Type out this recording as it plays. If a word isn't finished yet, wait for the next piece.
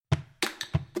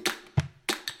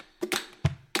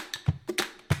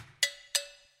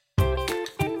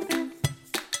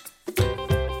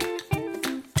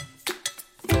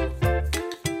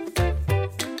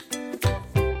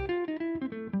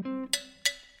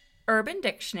Urban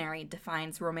Dictionary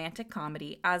defines romantic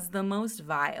comedy as the most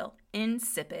vile,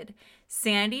 insipid,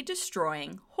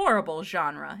 sanity-destroying, horrible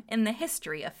genre in the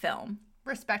history of film.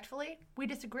 Respectfully, we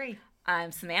disagree.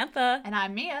 I'm Samantha. And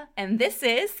I'm Mia. And this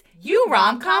is You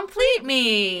Rom-Complete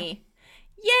Me!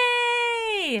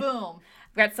 Yay! Boom.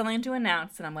 I've got something to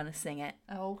announce and I'm going to sing it.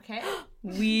 Okay.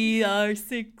 We are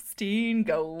 16,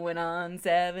 going on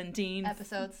 17.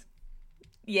 Episodes.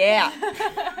 Yeah.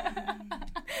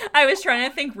 I was trying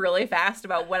to think really fast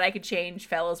about what I could change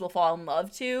Fellas Will Fall in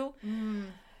Love to.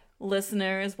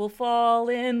 Listeners will fall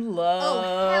in love.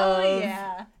 Oh, hell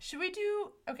yeah. Should we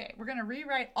do... Okay, we're going to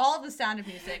rewrite all the Sound of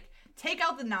Music, take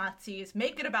out the Nazis,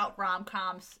 make it about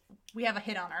rom-coms. We have a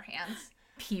hit on our hands.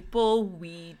 People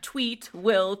we tweet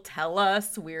will tell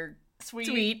us we're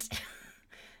sweet.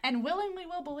 And willingly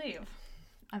will believe.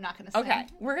 I'm not going to sing. Okay,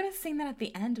 we're going to sing that at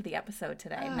the end of the episode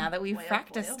today, now that we've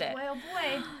practiced it. Oh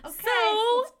boy. Okay,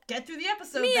 so, let's get through the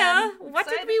episode Mia, then. what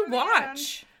did we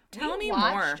watch? Tell me more.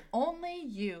 Watched Only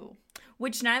You.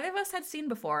 Which neither of us had seen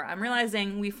before. I'm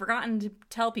realizing we've forgotten to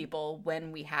tell people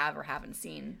when we have or haven't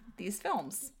seen these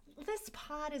films. This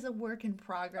pod is a work in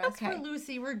progress. Okay. We're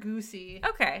loosey, we're goosey.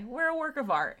 Okay, we're a work of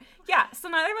art. Yeah, so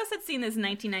neither of us had seen this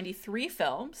 1993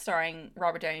 film starring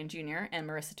Robert Downey Jr. and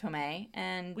Marissa Tomei,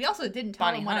 and we also didn't tell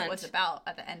Bonnie them what Hunt. it was about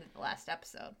at the end of the last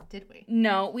episode, did we?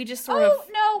 No, we just sort of... Oh,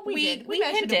 no, we did. We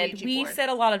mentioned a hinted. Ouija We board. said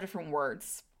a lot of different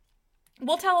words.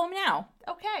 We'll tell them now.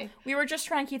 Okay. We were just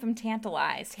trying to keep them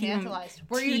tantalized. Tantalized.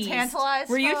 Were you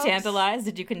tantalized, Were you folks? tantalized?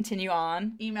 Did you continue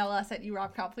on? Email us at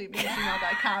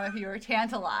yourobcompleteme@gmail.com if you were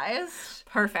tantalized.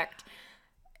 Perfect.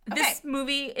 Okay. This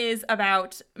movie is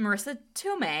about Marissa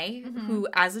Tomei, who,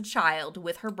 as a child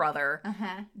with her brother,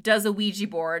 does a Ouija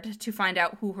board to find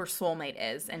out who her soulmate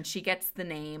is, and she gets the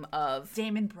name of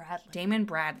Damon Bradley. Damon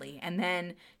Bradley. And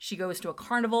then she goes to a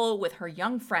carnival with her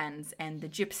young friends, and the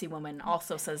gypsy woman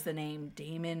also says the name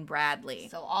Damon Bradley.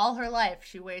 So all her life,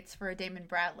 she waits for a Damon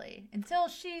Bradley until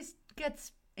she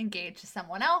gets engaged to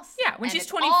someone else. Yeah, when and she's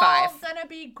it's 25. all gonna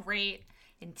be great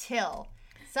until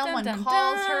someone Dun, dun,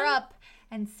 calls dun. her up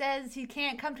and says he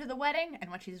can't come to the wedding.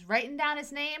 And when she's writing down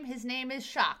his name is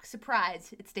shock,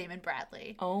 surprise, it's Damon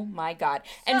Bradley. Oh my God.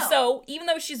 And so, even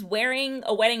though she's wearing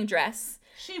a wedding dress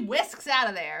She whisks out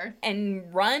of there.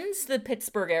 and runs to the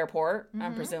Pittsburgh airport,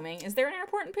 I'm presuming. Is there an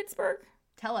airport in Pittsburgh?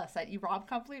 Tell us at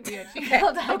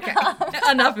yourobcompleteme@gmail.com. Okay.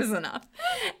 Enough is enough.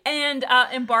 And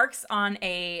embarks on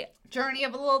a Journey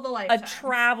of a lifetime.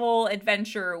 travel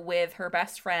adventure with her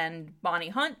best friend, Bonnie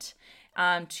Hunt,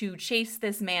 to chase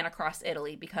this man across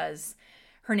Italy because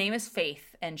her name is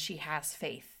Faith, and she has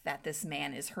faith that this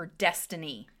man is her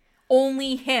destiny.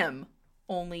 Only him.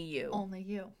 Only you. Only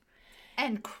you.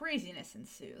 And craziness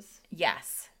ensues.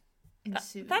 Yes.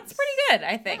 Ensues. That's pretty good,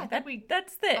 I think. Yeah, I think we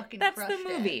that's fucking the crushed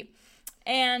movie.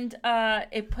 And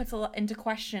it puts a lot into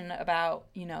question about,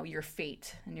 your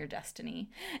fate and your destiny.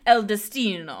 El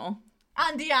destino.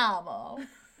 Andiamo.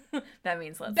 That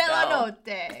means let's Bella go.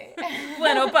 notte.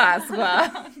 Bueno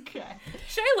Pasqua. Okay.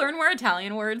 Should I learn more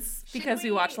Italian words? Because we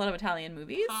we- watch a lot of Italian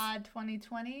movies. Pod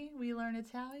 2020, we learn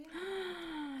Italian.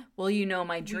 Well,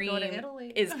 my go to dream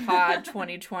Italy. is Pod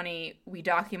 2020. We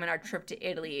document our trip to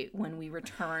Italy when we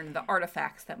return the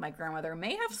artifacts that my grandmother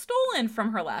may have stolen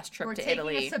from her last trip We're to taking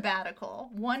Italy. a sabbatical.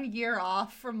 1 year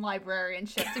off from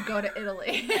librarianship to go to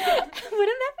Italy. Wouldn't that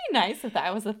be nice if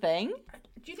that was a thing?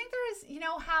 Do you think there is,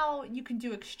 how you can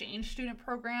do exchange student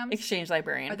programs? Exchange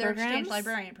librarian Are there programs? exchange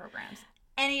librarian programs?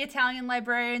 Any Italian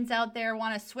librarians out there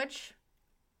want to switch?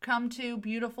 Come to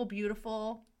beautiful,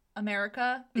 beautiful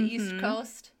America, the East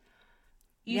Coast.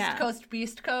 East Coast,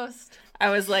 Beast Coast. I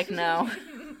was like, no,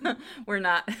 we're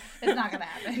not. It's not going to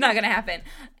happen. Not gonna happen.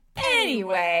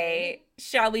 Anyway,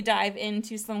 shall we dive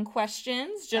into some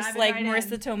questions? Just Diving like right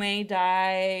Marissa in. Tomei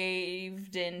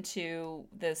dived into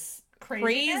this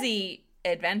crazy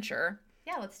adventure.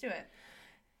 Yeah, let's do it.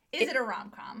 Is it a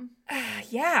rom-com?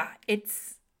 Yeah,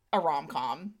 it's a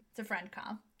rom-com. It's a friend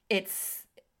com. It's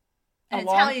An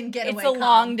Italian getaway It's a com.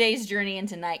 long day's journey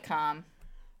into night com.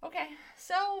 Okay,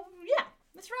 so yeah,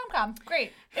 it's rom-com.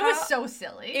 Great. It was so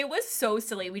silly. It was so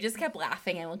silly. We just kept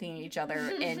laughing and looking at each other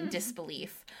in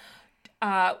disbelief.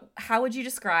 How would you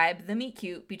describe the meet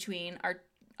cute between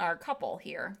our couple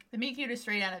here? The meet cute is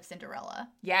straight out of Cinderella.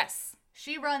 Yes,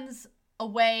 She runs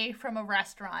away from a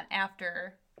restaurant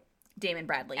after Damon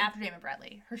Bradley. Damon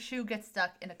Bradley. Her shoe gets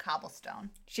stuck in a cobblestone.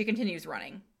 She continues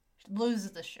running. She loses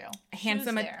the shoe. A Shoe's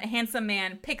there. handsome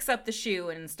man picks up the shoe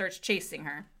and starts chasing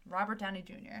her. Robert Downey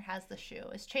Jr. has the shoe,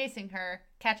 is chasing her,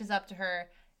 catches up to her,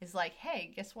 is like,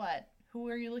 hey, guess what? Who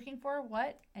are you looking for?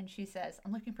 What? And she says,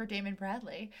 I'm looking for Damon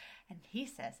Bradley. And he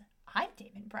says, I'm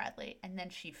Damon Bradley. And then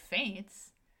she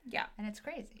faints. Yeah. And it's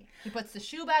crazy. He puts the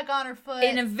shoe back on her foot.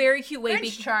 In a very cute way.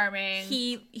 Prince Charming.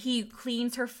 He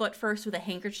cleans her foot first with a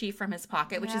handkerchief from his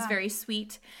pocket, which is very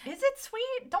sweet. Is it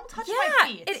sweet? Don't touch my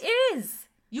feet. It is.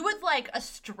 You would like a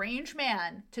strange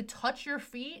man to touch your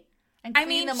feet and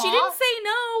clean them off? She didn't say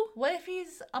no. What if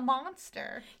he's a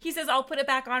monster? He says, I'll put it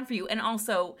back on for you. And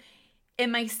also, it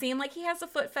might seem like he has a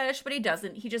foot fetish, but he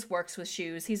doesn't. He just works with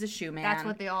shoes. He's a shoe man. That's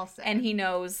what they all say. And he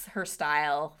knows her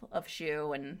style of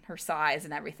shoe and her size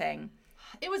and everything.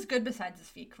 It was good besides his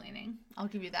feet cleaning. I'll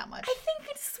give you that much. I think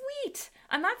it's sweet.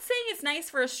 I'm not saying it's nice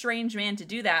for a strange man to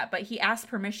do that, but he asked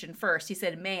permission first. He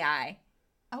said, may I?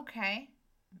 Okay.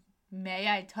 May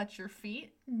I touch your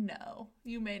feet? No,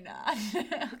 you may not.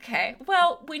 Okay.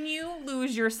 Well, when you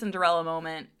lose your Cinderella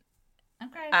moment,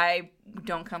 I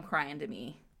don't come crying to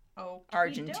me.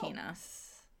 Argentina.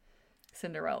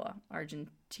 Cinderella.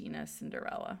 Argentina,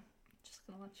 Cinderella. Just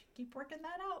gonna let you keep working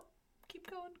that out. Keep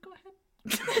going. Go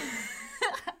ahead.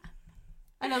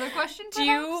 Another question, perhaps? Do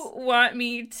you want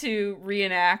me to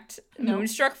reenact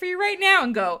Moonstruck for you right now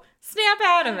and go, snap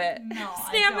out of it? No,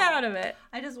 snap out of it.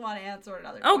 I just want to answer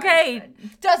another question.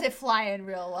 Does it fly in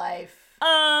real life?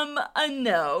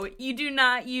 No. You do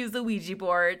not use a Ouija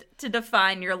board to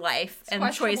define your life and the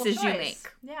choices you make.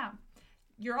 Yeah.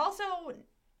 You're also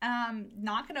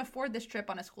not going to afford this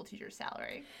trip on a school teacher's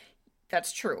salary.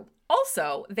 That's true.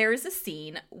 Also, there is a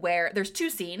scene where there's two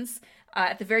scenes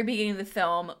at the very beginning of the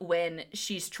film when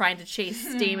she's trying to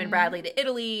chase Damon Bradley to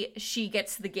Italy. She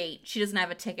gets to the gate. She doesn't have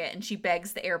a ticket, and she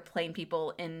begs the airplane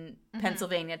people in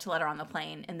Pennsylvania to let her on the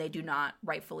plane, and they do not,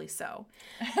 rightfully so.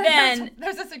 Then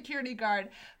there's a security guard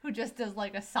who just does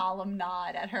like a solemn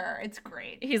nod at her. It's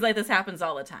great. He's like, this happens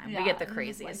all the time. We get the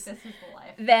crazies. Like, this is the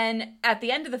life. Then at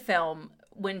the end of the film,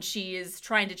 when she is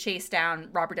trying to chase down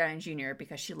Robert Downey Jr.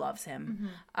 because she loves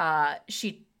him,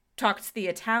 she talks to the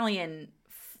Italian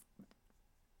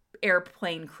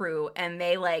airplane crew, and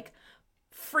they like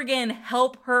friggin'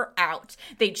 help her out.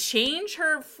 They change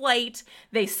her flight.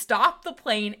 They stop the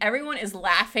plane. Everyone is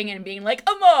laughing and being like,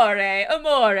 amore,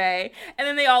 amore. And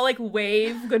then they all like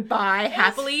wave goodbye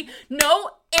happily. No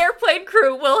airplane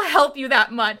crew will help you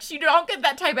that much. You don't get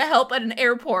that type of help at an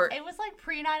airport. It was like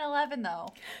pre 9/11 though.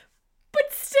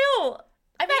 But still,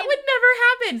 that would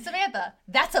never happen. Samantha,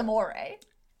 that's amore.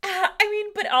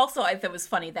 But also I thought it was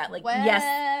funny that like, when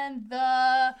yes.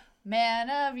 the man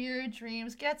of your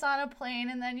dreams gets on a plane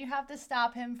and then you have to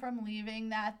stop him from leaving,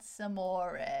 that's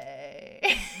amore.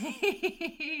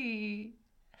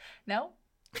 No?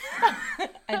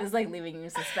 I just like leaving you in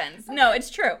suspense. No, it's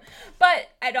true.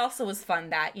 But it also was fun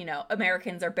that,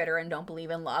 Americans are bitter and don't believe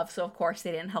in love. So, of course,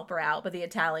 they didn't help her out. But the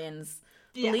Italians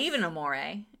believe in amore.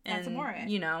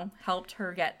 And, helped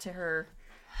her get to her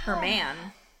man,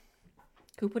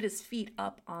 who put his feet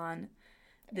up on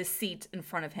the seat in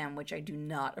front of him, which I do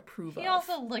not approve of. He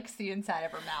also licks the inside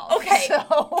of her mouth. Okay. So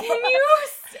can you...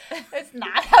 It's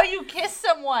not how you kiss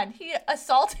someone. He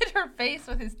assaulted her face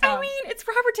with his tongue. It's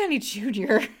Robert Downey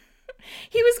Jr.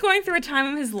 He was going through a time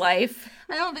of his life.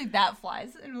 I don't think that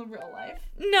flies in real life.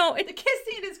 No. The kiss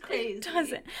scene is crazy. It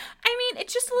doesn't.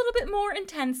 It's just a little bit more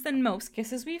intense than most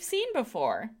kisses we've seen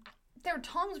before. Their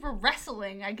tongues were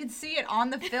wrestling. I could see it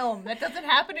on the film. That doesn't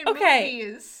happen in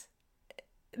movies.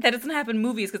 That doesn't happen in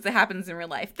movies because it happens in real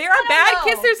life. There are bad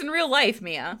kissers in real life,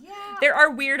 Mia. Yeah. There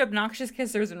are weird, obnoxious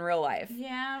kissers in real life.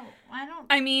 Yeah, I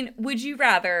don't... would you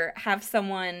rather have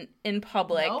someone in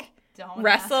public don't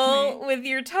wrestle with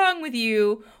your tongue with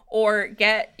you or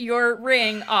get your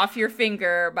ring off your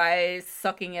finger by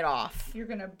sucking it off? You're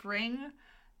going to bring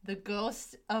the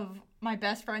ghost of my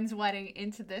best friend's wedding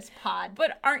into this pod.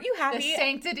 But aren't you happy? The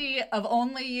sanctity of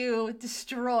only you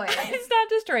destroyed. It's not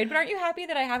destroyed, but aren't you happy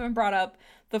that I haven't brought up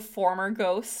the former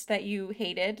ghosts that you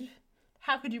hated?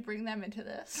 How could you bring them into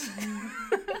this?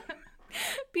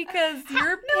 Because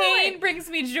your pain brings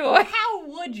me joy. How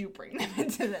would you bring them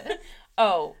into this?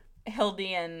 Oh,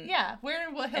 Hildy and... Yeah,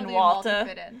 where will Hildy and Walter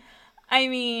fit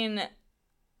in?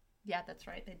 Yeah, that's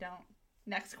right, they don't.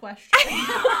 Next question.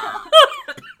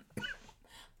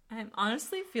 I'm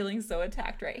honestly feeling so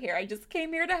attacked right here. I just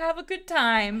came here to have a good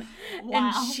time.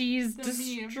 Wow. And she's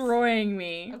destroying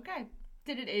me. Okay.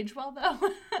 Did it age well,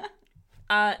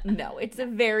 though? No. It's a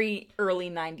very early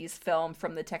 90s film,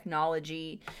 from the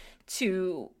technology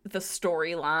to the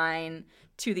storyline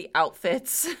to the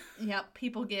outfits. Yep.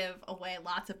 People give away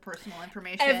lots of personal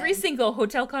information. Every single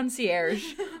hotel concierge,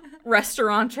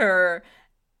 restaurateur,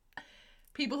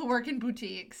 people who work in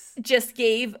boutiques just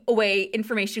gave away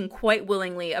information quite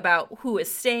willingly about who is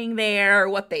staying there,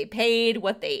 what they paid,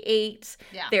 what they ate,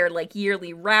 their like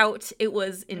yearly route. It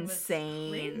was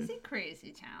insane. It was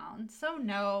crazy town. So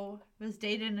no, it was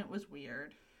dated and it was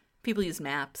weird. People use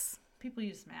maps. People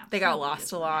use maps. They got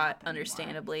lost a lot,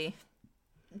 understandably.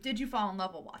 Did you fall in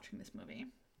love while watching this movie?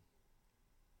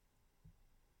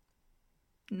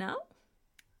 No.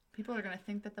 People are going to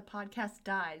think that the podcast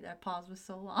died. That pause was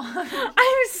so long.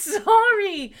 I'm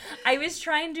sorry. I was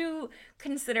trying to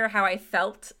consider how I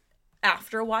felt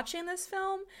after watching this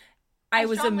film. I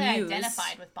was amused. I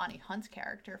identified with Bonnie Hunt's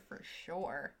character for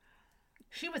sure.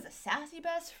 She was a sassy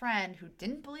best friend who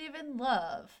didn't believe in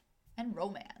love and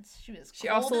romance. She was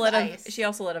cold as ice. She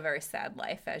also led a very sad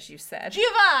life, as you said.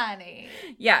 Giovanni!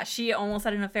 Yeah, she almost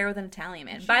had an affair with an Italian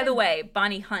man. By the way,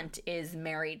 Bonnie Hunt is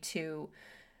married to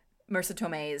Marisa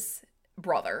Tomei's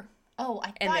brother. Oh,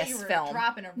 I thought you were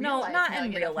dropping a real life. No, not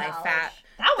in real life.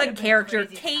 The character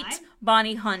Kate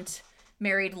Bonnie Hunt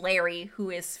married Larry, who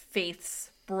is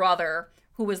Faith's brother,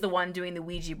 who was the one doing the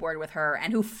Ouija board with her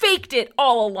and who faked it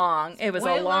all along. It was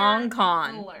a long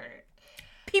con. Alert.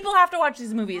 People have to watch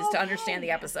these movies to understand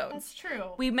the episodes. That's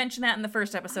true. We mentioned that in the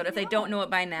first episode. If they don't know it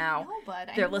by now,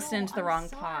 they're listening to the wrong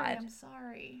pod. I'm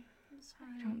sorry.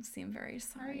 You don't seem very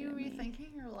sorry. Are you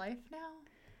rethinking your life now?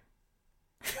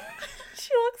 She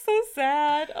looks so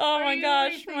sad. Oh my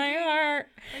gosh, my heart.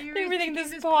 Are you rethinking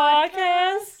this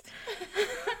podcast?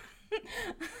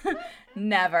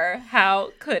 Never.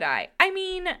 How could I? I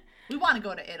mean, we want to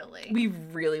go to Italy. We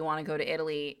really want to go to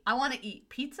Italy. I want to eat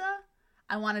pizza.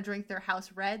 I want to drink their house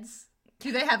reds.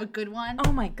 Do they have a good one?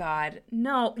 Oh my god.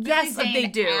 No. Yes, they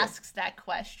do. Asks that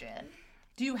question.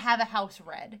 Do you have a house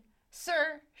red?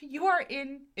 Sir, you are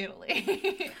in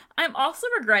Italy. I'm also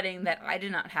regretting that I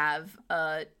did not have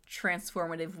a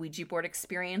transformative Ouija board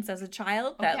experience as a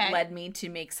child that led me to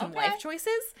make some life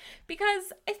choices,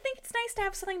 because I think it's nice to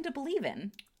have something to believe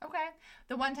in. Okay.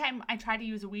 The one time I tried to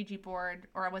use a Ouija board,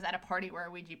 or I was at a party where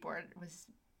a Ouija board was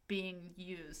being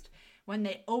used, when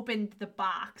they opened the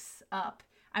box up,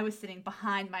 I was sitting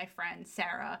behind my friend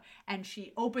Sarah, and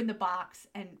she opened the box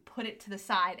and put it to the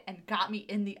side and got me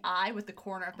in the eye with the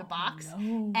corner of the box.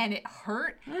 No. And it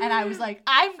hurt. And I was like,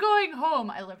 I'm going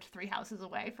home. I lived 3 houses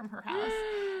away from her house.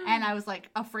 And I was like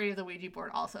afraid of the Ouija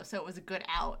board also. So it was a good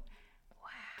out. Wow.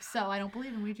 So I don't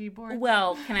believe in Ouija boards.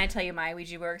 Well, can I tell you my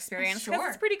Ouija board experience? Sure. Because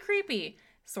it's pretty creepy.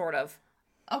 Sort of.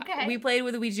 Okay. We played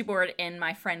with a Ouija board in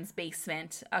my friend's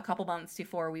basement a couple months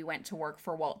before we went to work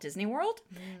for Walt Disney World.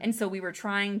 And so we were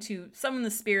trying to summon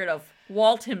the spirit of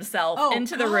Walt himself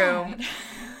into the room.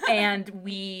 And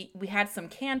we had some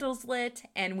candles lit,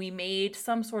 and we made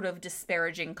some sort of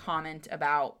disparaging comment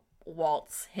about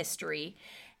Walt's history.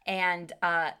 And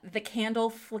the candle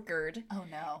flickered. Oh,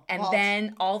 no. And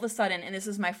then all of a sudden, and this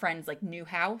is my friend's like new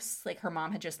house, like her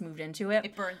mom had just moved into it.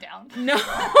 It burned down. No.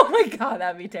 Oh my God,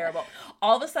 that'd be terrible.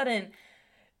 All of a sudden,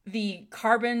 the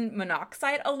carbon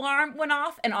monoxide alarm went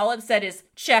off, and all it said is,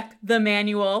 check the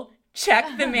manual.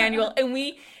 And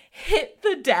we hit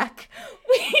the deck.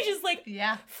 We just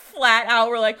flat out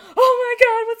were like, oh my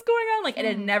God, what's going on? Like, it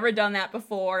had never done that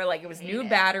before. Like, it was new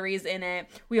batteries in it.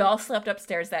 We all slept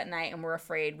upstairs that night and were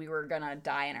afraid we were gonna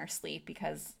die in our sleep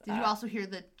because Did you also hear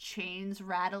the chains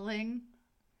rattling?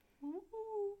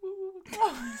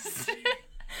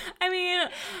 I mean,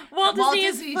 Walt Disney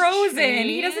is frozen. Chains?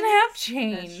 He doesn't have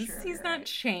chains. True, He's not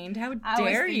chained. How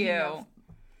dare you?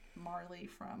 Marley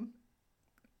from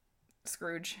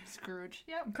Scrooge.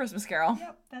 Yep. Christmas Carol.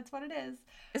 Yep, that's what it is.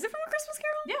 Is it from A Christmas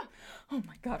Carol? Yeah. Oh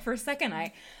my God, for a second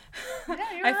I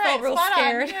felt real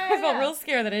scared. I felt real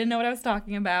scared that I didn't know what I was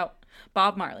talking about.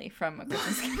 Bob Marley from A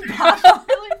Christmas Carol. Bob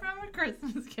Marley from A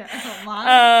Christmas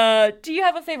Carol. Do you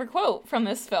have a favorite quote from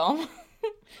this film?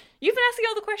 You've been asking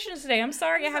all the questions today. I'm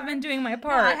sorry I haven't been doing my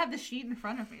part. No, I have the sheet in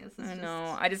front of me. I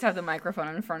know. I just have the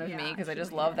microphone in front of me because I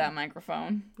just love that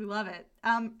microphone. We love it.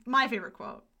 My favorite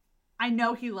quote. I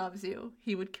know he loves you.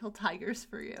 He would kill tigers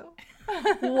for you.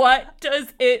 What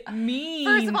does it mean?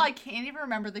 First of all, I can't even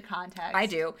remember the context. I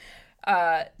do.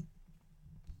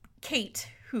 Kate,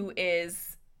 who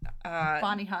is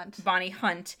Bonnie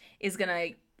Hunt, is gonna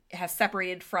have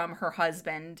separated from her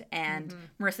husband, and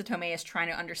Marisa Tomei is trying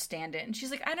to understand it. And she's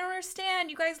like, I don't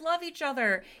understand. You guys love each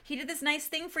other. He did this nice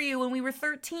thing for you when we were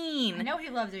 13. I know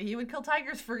he loves you. He would kill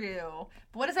tigers for you.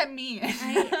 But what does that mean?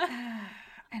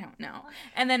 I don't know.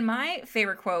 And then my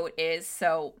favorite quote is,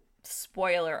 so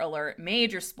spoiler alert,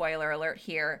 major spoiler alert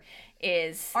here,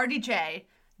 is RDJ,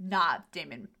 not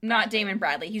Damon Bradley. Not Damon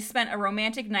Bradley. He spent a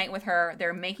romantic night with her.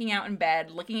 They're making out in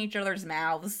bed, licking each other's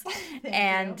mouths.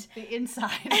 and the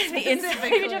inside. The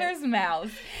inside of each other's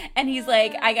mouths. And he's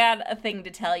like, I got a thing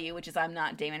to tell you, which is I'm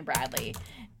not Damon Bradley.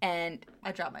 And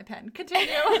I dropped my pen.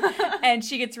 Continue. And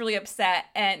she gets really upset.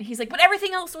 And he's like, but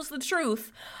everything else was the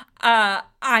truth.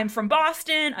 I'm from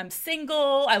Boston. I'm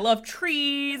single. I love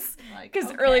trees.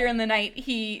 Because earlier in the night,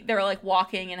 they're like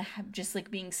walking and just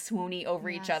like being swoony over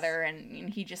each other. And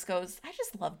he just goes, I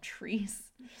just love trees.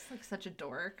 Just like such a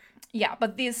dork. Yeah,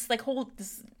 but this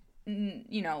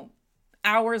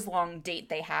hours long date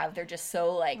they have, they're just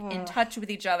so like in touch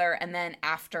with each other. And then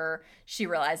after she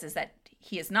realizes that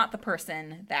he is not the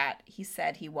person that he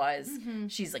said he was,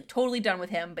 she's like totally done with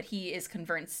him, but he is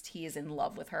convinced he is in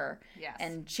love with her. Yes.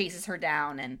 And chases her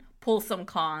down and pulls some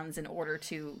cons in order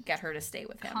to get her to stay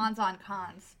with him. Cons on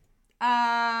cons.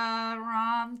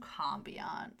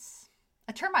 Rom-combiance.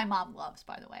 A term my mom loves,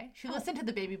 by the way. She listened to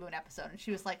the Baby Boon episode and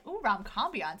she was like, ooh,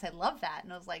 rom-combiance. I love that.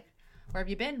 And I was like, where have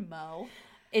you been, Mo?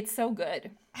 It's so good.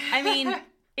 I mean,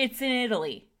 it's in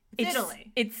Italy. It's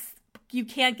Italy. You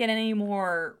can't get any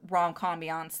more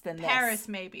rom-combiance than Paris,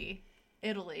 maybe.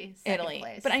 Italy. Second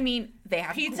place. But I mean, they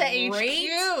have Pizza great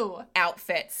HQ.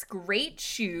 outfits, great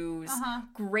shoes,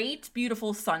 great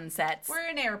beautiful sunsets. We're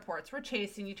in airports. We're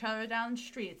chasing each other down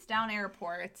streets, down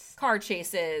airports. Car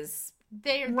chases.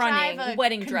 They running, drive a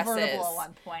wedding convertible dresses. At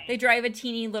one point. They drive a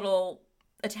teeny little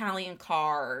Italian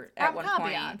car at one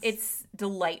point. It's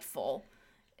delightful.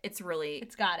 It's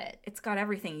got it. It's got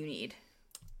everything you need.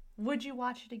 Would you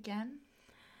watch it again?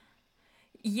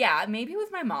 Yeah, maybe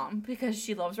with my mom, because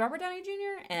she loves Robert Downey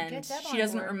Jr. and she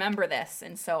doesn't remember this,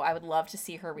 and so I would love to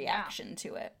see her reaction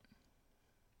to it.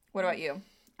 What about you?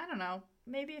 I don't know.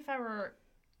 Maybe if I were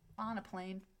on a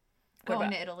plane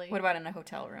going to Italy. What about in a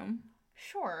hotel room?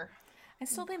 Sure. I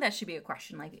still think that should be a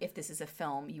question, like if this is a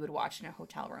film you would watch in a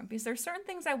hotel room, because there's certain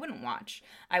things I wouldn't watch.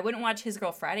 I wouldn't watch His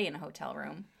Girl Friday in a hotel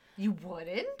room. You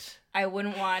wouldn't? I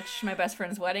wouldn't watch My Best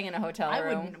Friend's Wedding in a hotel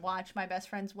room. I wouldn't watch My Best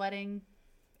Friend's Wedding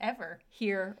ever.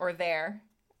 Here or there,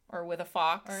 or with a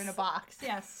fox. Or in a box.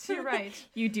 Yes, you're right.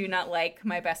 You do not like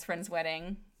My Best Friend's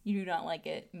Wedding. You do not like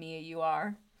it, Mia, you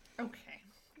are. Okay.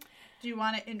 Do you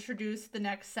want to introduce the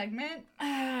next segment?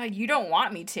 You don't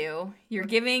want me to. You're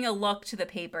giving a look to the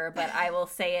paper, but I will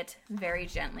say it very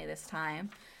gently this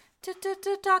time.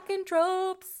 Talking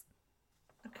tropes.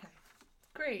 Okay.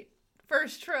 Great.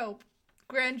 First trope.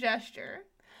 Grand gesture.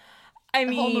 I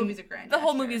mean, the whole movie's a grand gesture. The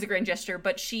whole movie's a grand gesture,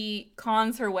 but she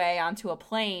cons her way onto a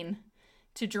plane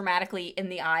to dramatically, in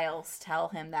the aisles, tell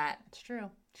him that. It's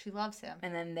true. She loves him.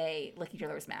 And then they lick each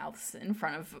other's mouths in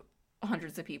front of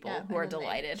hundreds of people who are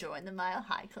delighted. Join the Mile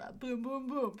High Club. Boom, boom,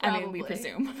 boom. Probably. I mean, we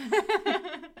presume.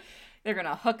 They're going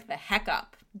to hook the heck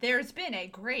up. There's been a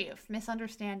grave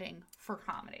misunderstanding for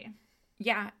comedy.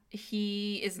 Yeah,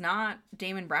 he is not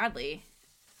Damon Bradley.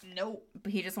 Nope.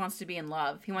 But he just wants to be in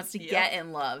love. He wants to get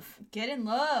in love. Get in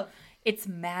love. It's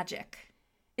magic.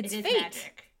 It's fate.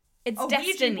 Magic. It's a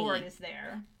destiny. Ouija board is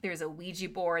there. There's a Ouija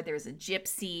board. There's a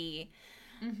gypsy.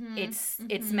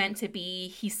 It's meant to be.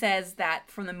 He says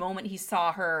that from the moment he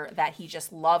saw her, that he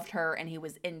just loved her and he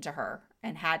was into her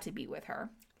and had to be with her.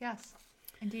 Yes,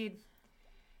 indeed.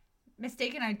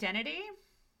 Mistaken identity.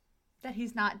 That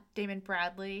he's not Damon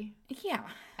Bradley. Yeah.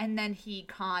 And then he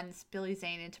cons Billy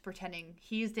Zane into pretending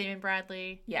he's Damon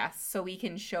Bradley. Yes, so we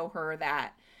can show her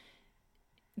that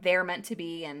they're meant to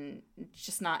be and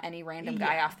just not any random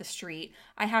guy off the street.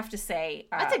 I have to say...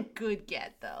 that's a good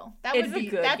get, though. That's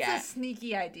a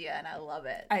sneaky idea, and I love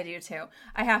it. I do, too.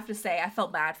 I have to say, I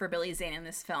felt bad for Billy Zane in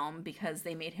this film because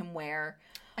they made him wear...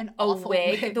 a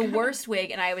wig, the worst wig,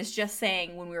 and I was just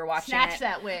saying when we were watching Snatch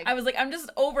that wig. I was like, I'm just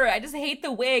over it. I just hate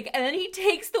the wig. And then he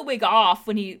takes the wig off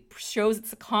when he shows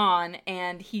it's a con,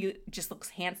 and he just looks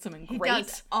handsome and great. He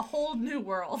does a whole new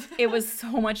world. It was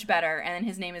so much better. And then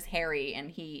his name is Harry, and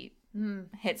he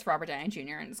hits Robert Downey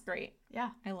Jr., and it's great.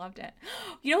 Yeah. I loved it.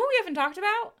 You know who we haven't talked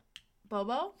about?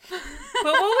 Bobo? Bobo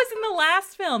was in the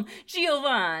last film.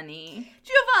 Giovanni.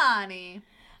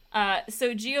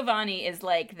 So Giovanni is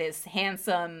like this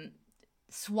handsome,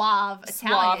 suave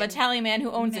Italian man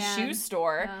who owns a shoe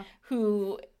store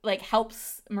who like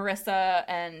helps Marissa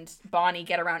and Bonnie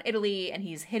get around Italy, and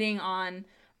he's hitting on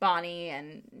Bonnie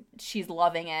and she's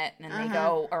loving it, and they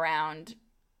go around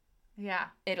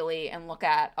Italy and look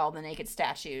at all the naked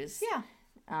statues. Yeah.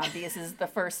 This is the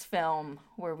first film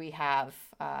where we have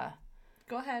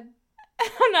Go ahead.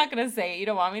 I'm not gonna say it. You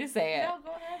don't want me to say it. No,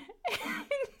 go ahead.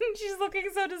 She's looking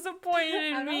so disappointed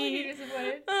in I'm me. not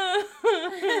disappointed.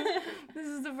 This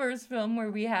is the first film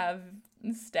where we have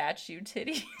statue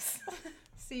titties.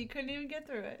 See, you couldn't even get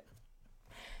through it.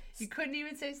 You couldn't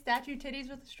even say statue titties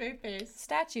with a straight face.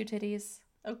 Statue titties.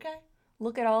 Okay.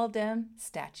 Look at all of them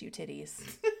statue titties.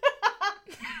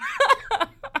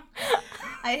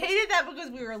 I hated that because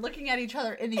we were looking at each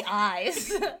other in the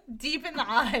eyes. Deep in the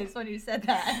eyes when you said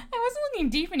that. I wasn't looking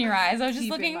deep in your eyes. I was just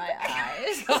Deep looking in my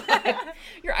eyes. God.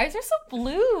 Your eyes are so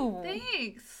blue.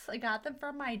 Thanks. I got them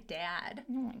from my dad.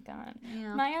 Oh my God.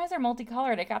 Yeah. My eyes are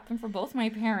multicolored. I got them for both my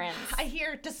parents. I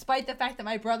hear, despite the fact that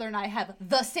my brother and I have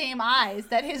the same eyes,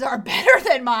 that his are better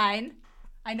than mine.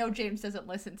 I know James doesn't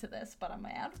listen to this, but I'm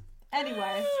mad.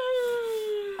 Anyway.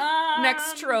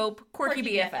 Next trope, quirky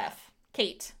Quirky BFF. BFF.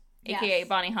 Kate, Yes. aka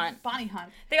Bonnie Hunt. Bonnie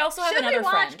Hunt. They also have Should another we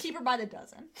watch friend. Keep Her by the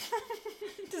Dozen?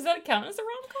 Does that count as a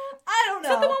rom-com? I don't know.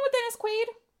 Is that the one with Dennis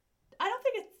Quaid? I don't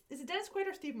think it's... Is it Dennis Quaid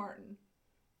or Steve Martin?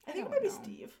 I think it don't might be know.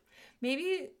 Steve.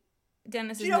 Maybe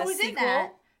Dennis Do is you know in the who's sequel. in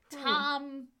that?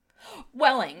 Tom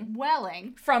Welling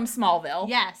Welling. from Smallville.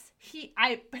 Yes.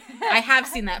 I have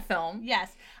seen that film.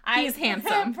 Yes. He's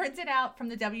handsome. Printed out from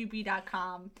the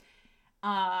WB.com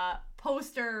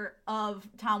poster of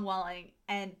Tom Welling,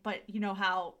 but you know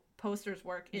how posters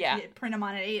work. Yeah. You print them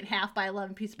on an 8.5 by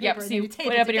 11 piece of paper. Yep, and so then you tape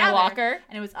put it up in your together, locker.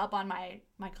 and it was up on my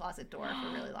closet door for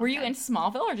a really long Were you time. into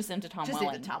Smallville or just into Tom Just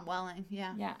Welling? into Tom Welling,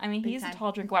 yeah. Yeah, I mean, Big he's time. a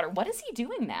tall drink of water. What is he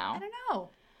doing now? I don't know.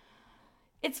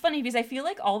 It's funny because I feel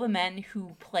like all the men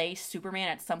who play Superman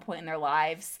at some point in their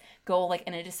lives go like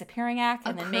in a disappearing act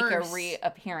and A then make a curse.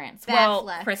 reappearance. Ben Well,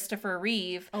 Affleck. Christopher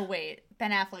Reeve. Oh wait,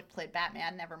 Ben Affleck played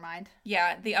Batman. Never mind.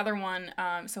 Yeah, the other one.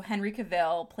 So Henry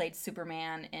Cavill played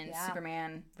Superman in Yeah.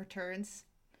 Superman. Returns.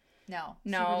 No.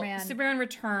 No, Superman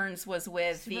Returns was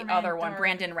with the Superman other one, Dark.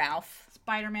 Brandon Routh.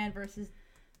 Spider-Man versus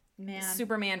Man.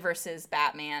 Superman versus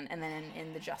Batman, and then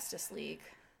in the Justice League.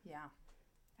 Yeah.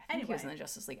 I think he was in the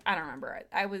Justice League. I don't remember.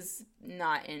 I was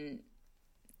not paying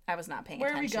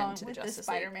Where are we attention going to the with Justice this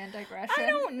League. Spider-Man digression? I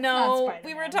don't It's not know. Spider-Man.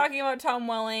 We were talking about Tom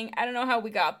Welling. I don't know how we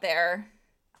got there.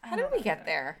 How did we get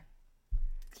there?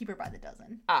 Keep Her by the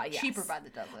Dozen. Ah, yes. Cheaper by the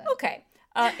dozen. Okay.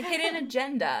 Hidden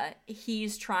agenda.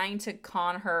 He's trying to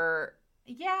con her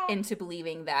Yeah. into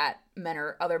believing that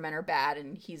other men are bad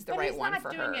and he's the right one for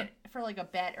He's her. not doing it for like a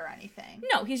bet or anything.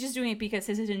 No, he's just doing it because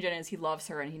his hidden agenda is he loves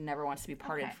her and he never wants to be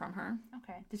parted Okay. from her.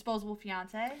 Okay. Disposable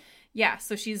fiance. Yeah,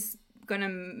 so she's gonna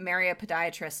marry a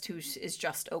podiatrist who is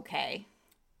just okay.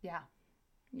 Yeah.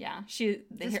 Yeah,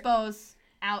 Dispose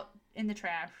out in the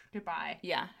trash. Goodbye.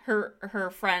 yeah, her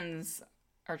friends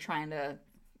are trying to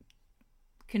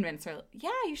convince her. Yeah,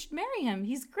 you should marry him.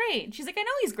 He's great. She's like, I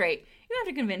know he's great. You don't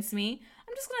have to convince me.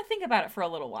 I'm just gonna think about it for a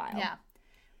little while. Yeah.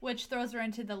 Which throws her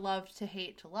into the love to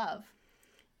hate to love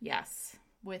Yes.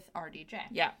 with RDJ.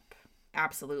 Yep.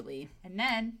 Absolutely. And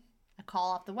then a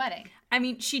call off the wedding. I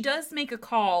mean, she does make a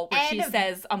call where she And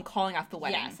says, I'm calling off the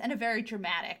wedding. Yes, and a very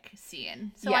dramatic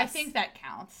scene. So I Yes. think that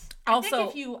counts. Also- I think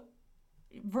if you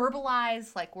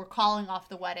verbalize, like, we're calling off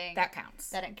the wedding, That counts.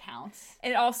 that it counts.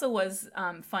 It also was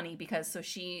funny because so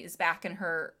she is back in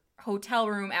her hotel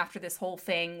room after this whole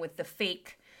thing with the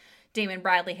fake Damon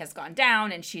Bradley has gone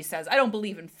down, and she says, I don't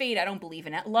believe in fate. I don't believe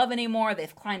in love anymore.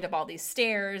 They've climbed up all these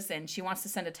stairs, and she wants to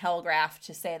send a telegraph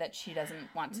to say that she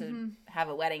doesn't want to have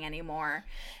a wedding anymore.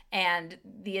 And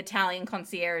the Italian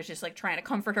concierge is just like trying to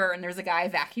comfort her, and there's a guy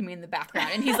vacuuming in the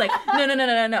background, and he's like,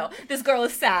 no. This girl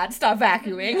is sad. Stop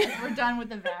vacuuming. We're done with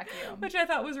the vacuum. Which I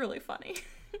thought was really funny.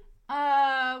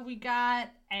 We got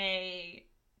a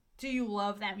do you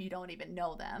love them? You don't even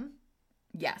know them.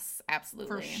 Yes,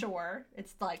 absolutely. For sure.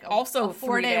 It's like Also a 3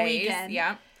 4-day days. weekend.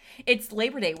 Yeah. It's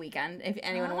Labor Day weekend, if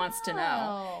anyone wants to know.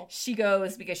 Oh. She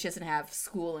goes because she doesn't have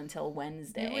school until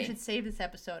Wednesday. Maybe we should save this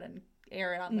episode and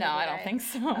air it on No, Labor I don't Day. think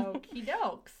so. Okie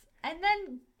dokes. And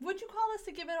then, would you call this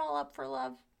to give it all up for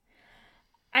love?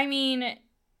 I mean,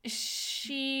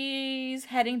 she's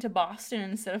heading to Boston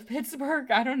instead of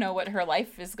Pittsburgh. I don't know what her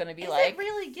life is going to be Is like. it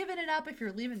really giving it up if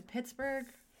you're leaving Pittsburgh?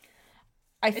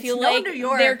 I feel no like New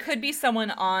York. there could be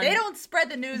someone on... They don't spread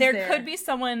the news There could be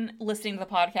someone listening to the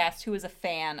podcast who is a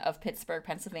fan of Pittsburgh,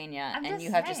 Pennsylvania, I'm and just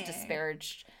you have just saying.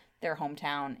 disparaged their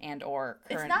hometown and or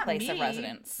It's current not place of me.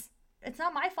 residence. It's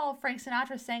not my fault Frank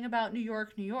Sinatra sang about New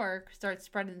York starts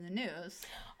spreading the news.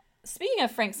 Speaking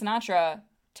of Frank Sinatra,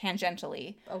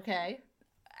 tangentially, Okay.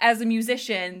 as a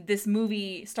musician, this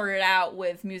movie started out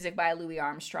with music by Louis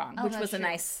Armstrong, Oh, which that's was a true.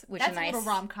 nice, That's a little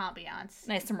rom-com ambiance.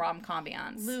 nice some rom-com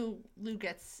ambiance. Lou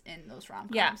gets in those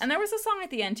rom-coms. Yeah, and there was a song at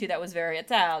the end too that was very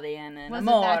Italian and was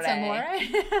amore. it That's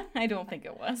Amore? I don't think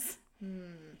it was.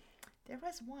 There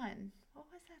was one. What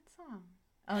was that song?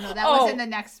 Oh no, that was in the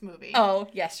next movie. Oh,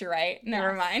 yes, you're right.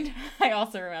 Never Yes. mind. I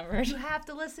also remembered. You have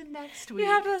to listen next week.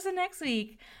 You have to listen next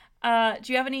week. Do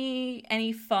you have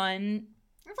any fun?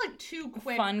 There's like two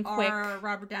quick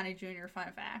Robert Downey Jr.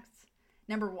 fun facts.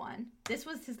 Number one, this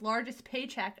was his largest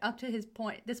paycheck up to this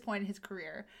point in his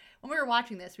career. When we were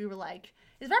watching this, we were like,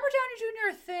 is Robert Downey Jr.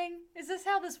 a thing? Is this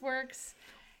how this works?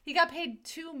 He got paid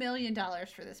 $2 million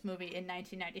for this movie in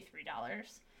 1993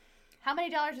 dollars. How many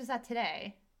dollars is that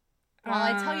today? Well,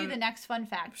 I tell you the next fun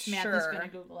fact. Samantha's going to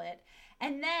Google it.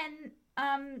 And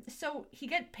then, so he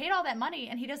get paid all that money,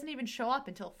 and he doesn't even show up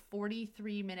until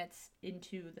 43 minutes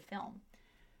into the film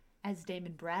as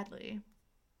Damon Bradley.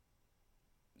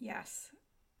 Yes.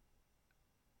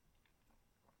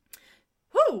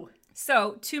 Whoo!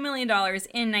 So, $2 million in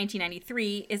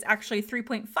 1993 is actually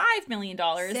 $3.5 million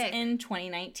Sick. in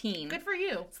 2019. Good for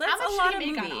you. So that's How much a lot did he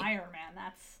of make movie. on Iron Man?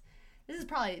 This is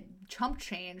probably chump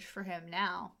change for him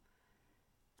now.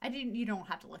 You don't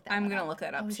have to look that I'm one going to up. look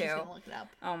that I up, was too. just gonna look it up.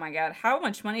 Oh, my God. How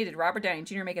much money did Robert Downey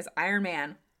Jr. make as Iron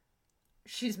Man?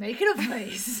 She's making a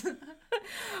face.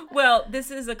 Well,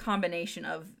 this is a combination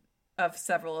of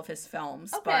several of his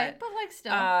films. Okay, but like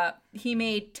still. He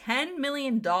made $10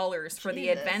 million for the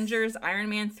Jesus. Avengers, Iron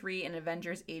Man 3, and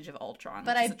Avengers Age of Ultron,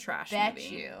 But which is I a trash bet movie.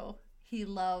 you he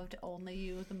loved Only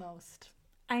You the most.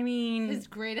 I mean, His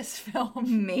greatest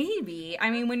film. maybe. I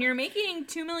mean, when you're making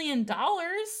 $2 million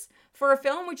for a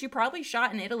film which you probably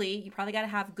shot in Italy, you probably got to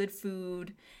have good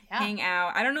food, hang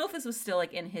out. I don't know if this was still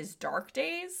like in his dark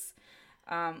days,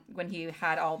 when he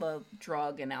had all the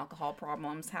drug and alcohol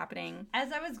problems happening.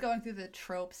 As I was going through the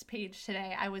tropes page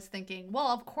today, I was thinking, well,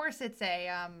 of course it's a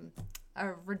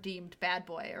redeemed bad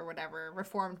boy or whatever,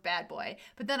 reformed bad boy.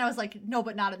 But then I was like, no,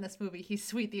 but not in this movie. He's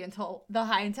sweet the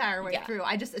entire way through.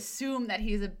 I just assume that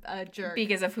he's a jerk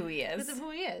Because of who he is. because of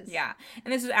who he is. Yeah.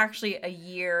 And this was actually a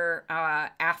year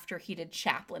after he did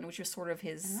Chaplin, which was sort of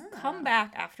his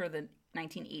comeback after the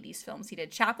 1980s films he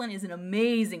did. Chaplin is an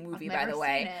amazing movie, by the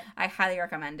way. seen it. I highly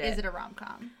recommend it. Is it a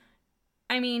rom-com?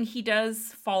 I mean, he does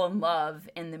fall in love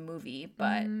in the movie,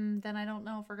 but... Then I don't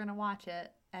know if we're going to watch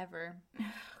it ever.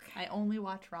 I only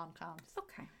watch rom-coms.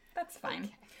 Okay, that's fine.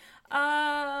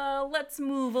 Okay. Let's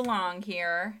move along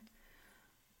here.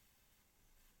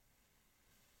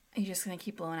 Are you just going to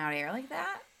keep blowing out air like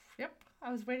that? Yep.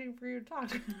 I was waiting for you to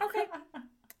talk. Okay.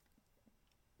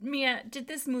 Mia, did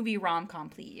this movie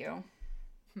rom-complete you?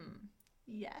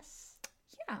 Yes.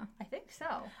 Yeah. I think so.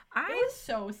 It was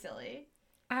so silly.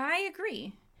 I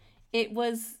agree. It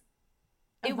was...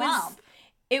 It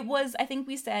was... I think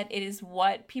we said it is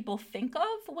what people think of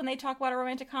when they talk about a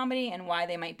romantic comedy and why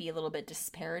they might be a little bit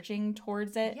disparaging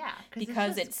towards it. Yeah.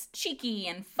 Because it's cheeky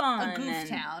and fun. A goof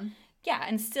town. Yeah,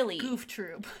 and silly. Goof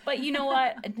Troop. But you know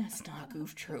what? It's not a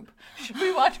Goof Troop. Should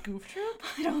we watch Goof Troop?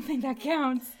 I don't think that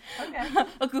counts. Okay.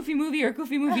 A Goofy movie or a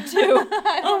Goofy movie 2.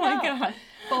 Oh my god.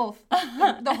 Both.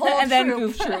 The whole And then troop.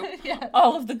 Goof Troop. Yes.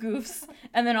 All of the goofs.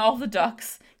 And then all the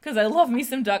ducks. Because I love me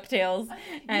some DuckTales.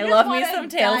 And You I just love me wanna some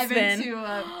dive Tailspin. into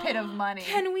a pit of money.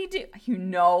 Can we do... You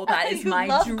know that is You my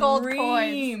love dream. gold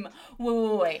coins.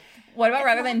 Wait. What about It's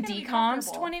rather not than gonna be DCOMs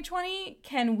comfortable. 2020?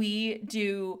 Can we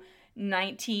do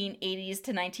 1980s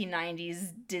to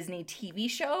 1990s Disney TV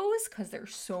shows? Because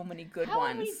there's so many good How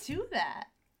ones. would we do that?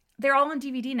 They're all on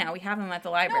DVD now. We have them at the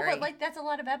No, library. but like that's a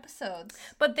lot of episodes.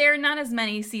 But they're not as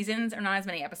many seasons or not as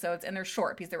many episodes, and they're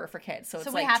short because they were for kids. So it's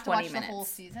So like we have 20 to watch minutes. the whole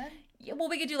season? Yeah, well,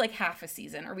 we could do like half a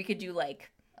season, or we could do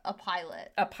like A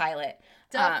pilot. a pilot.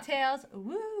 DuckTales.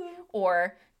 Woo.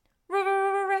 Or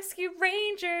Rescue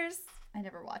Rangers. I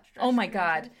never watched Oh my Rescue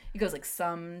god. Rangers. It goes like,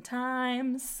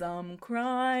 sometimes some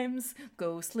crimes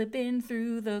go slipping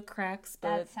through the cracks,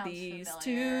 but That sounds these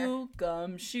familiar. two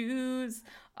gumshoes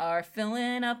are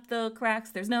filling up the cracks.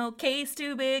 There's no case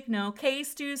too big, no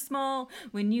case too small.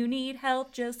 When you need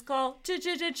help, just call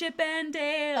Chip and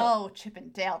Dale. Oh, Chip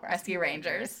and Dale Rescue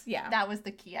Rangers. Yeah. That was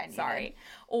the key I needed. Sorry.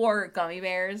 Or Gummy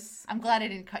Bears. I'm glad I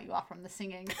didn't cut you off from the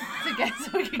singing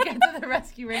so we could get to the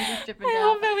Rescue Rangers Chip and I Dale.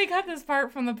 hope that we cut this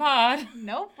part from the pod.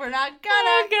 Nope, we're not gonna.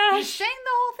 Oh my You gosh. sang the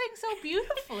whole thing so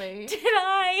beautifully. Did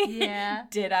I? Yeah.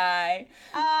 Did I?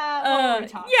 What were we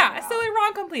talking Yeah, about? so it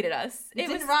rom completed us. It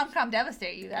didn't rom-com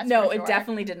devastate you, that's No, for sure. it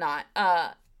definitely did not.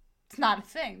 It's not a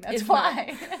thing, that's It's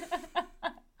why.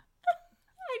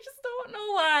 I just don't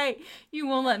know why you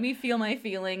won't let me feel my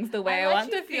feelings the way I, let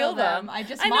want you to feel them. I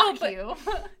just I know, mock but- you.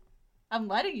 I'm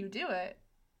letting you do it.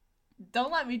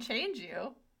 Don't let me change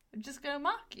you. I'm just gonna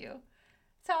mock you.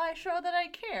 That's how I show that I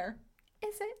care.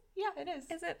 Is it? Yeah, it is.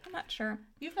 Is it? I'm not sure.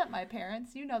 You've met my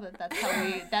parents. You know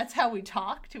that's how we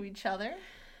talk to each other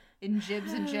in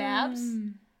jibs and jabs.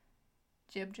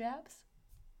 Jib jabs.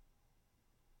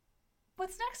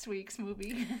 What's next week's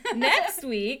movie? Next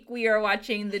week, we are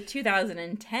watching the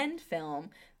 2010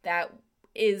 film that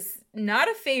is not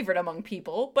a favorite among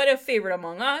people, but a favorite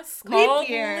among us, called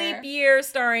Leap Year,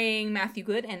 starring Matthew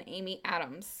Good and Amy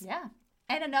Adams. Yeah.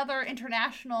 And another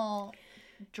international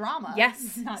drama.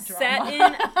 Yes. Not drama. Set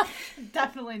in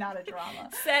Definitely not a drama.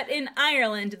 Set in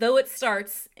Ireland, though it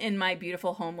starts in my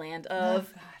beautiful homeland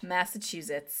of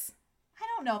Massachusetts. I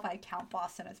don't know if I count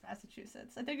Boston as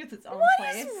Massachusetts. I think it's its own place.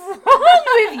 What is wrong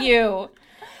with you?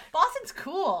 Boston's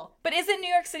cool. But isn't New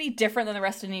York City different than the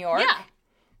rest of New York? Yeah.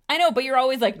 I know, but you're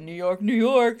always like, New York, New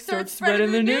York, start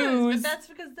spreading the news. But that's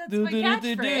because that's my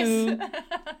catchphrase.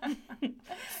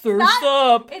 Surf's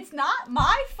up. It's not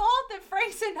my fault that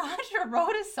Frank Sinatra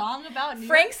wrote a song about New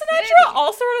Frank York Sinatra City.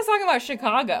 also wrote a song about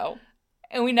Chicago.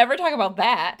 And we never talk about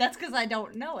that. That's because I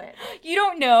don't know it. You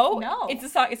don't know? No. It's a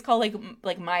song. It's called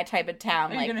like My Type of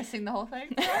Town. Are you gonna sing the whole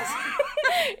thing?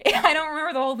 I don't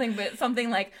remember the whole thing, but something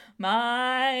like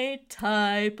My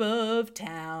Type of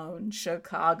Town,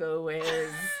 Chicago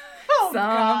is.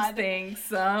 Something.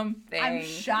 I'm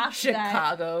shocked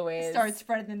Chicago that is. Start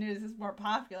Spreading the News is more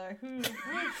popular.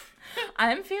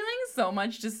 I'm feeling so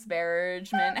much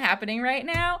disparagement happening right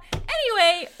now.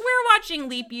 Anyway, we're watching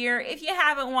Leap Year. If you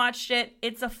haven't watched it,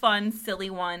 it's a fun, silly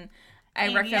one. I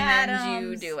Amy recommend Adams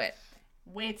you do it.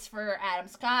 Waits for Adam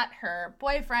Scott, her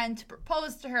boyfriend, to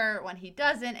propose to her. When he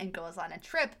doesn't and goes on a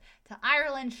trip to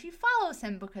Ireland, she follows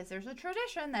him because there's a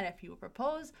tradition that if you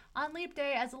propose on Leap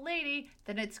Day as a lady,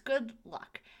 then it's good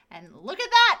luck. And look at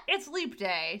that, it's Leap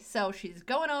Day. So she's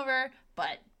going over,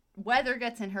 but weather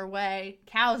gets in her way,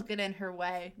 cows get in her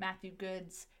way, Matthew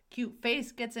Good's cute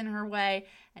face gets in her way,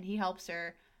 and he helps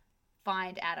her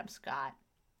find Adam Scott,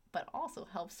 but also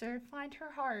helps her find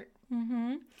her heart.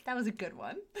 Mm-hmm. That was a good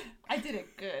one. I did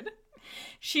it good.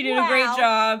 She did a great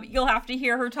job. You'll have to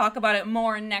hear her talk about it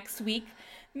more next week.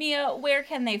 Mia, where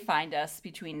can they find us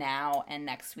between now and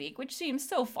next week, which seems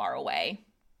so far away?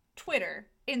 Twitter,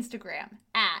 Instagram,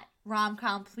 at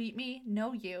romcompleteme,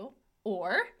 no you,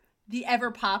 or the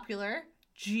ever-popular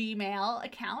Gmail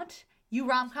account,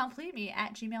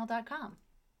 youromcompleteme@gmail.com.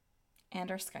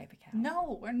 And our Skype account.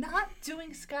 No, we're not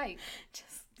doing Skype.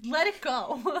 Just let it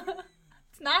go.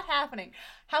 It's not happening.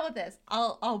 How about this?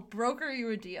 I'll broker you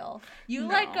a deal. You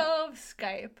let go of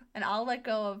Skype, and I'll let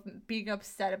go of being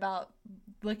upset about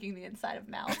licking the inside of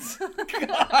mouths.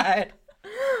 God.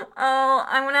 Oh,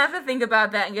 I'm going to have to think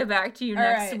about that and get back to you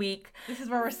next week. This is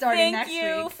where we're starting next week.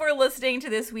 Thank you for listening to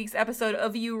this week's episode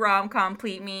of You Rom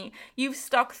Complete Me. You've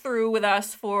stuck through with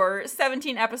us for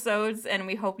 17 episodes, and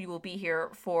we hope you will be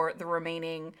here for the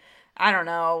remaining,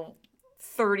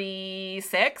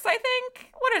 36, I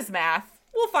think? What is math?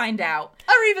 We'll find out.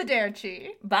 Arrivederci.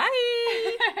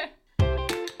 Bye.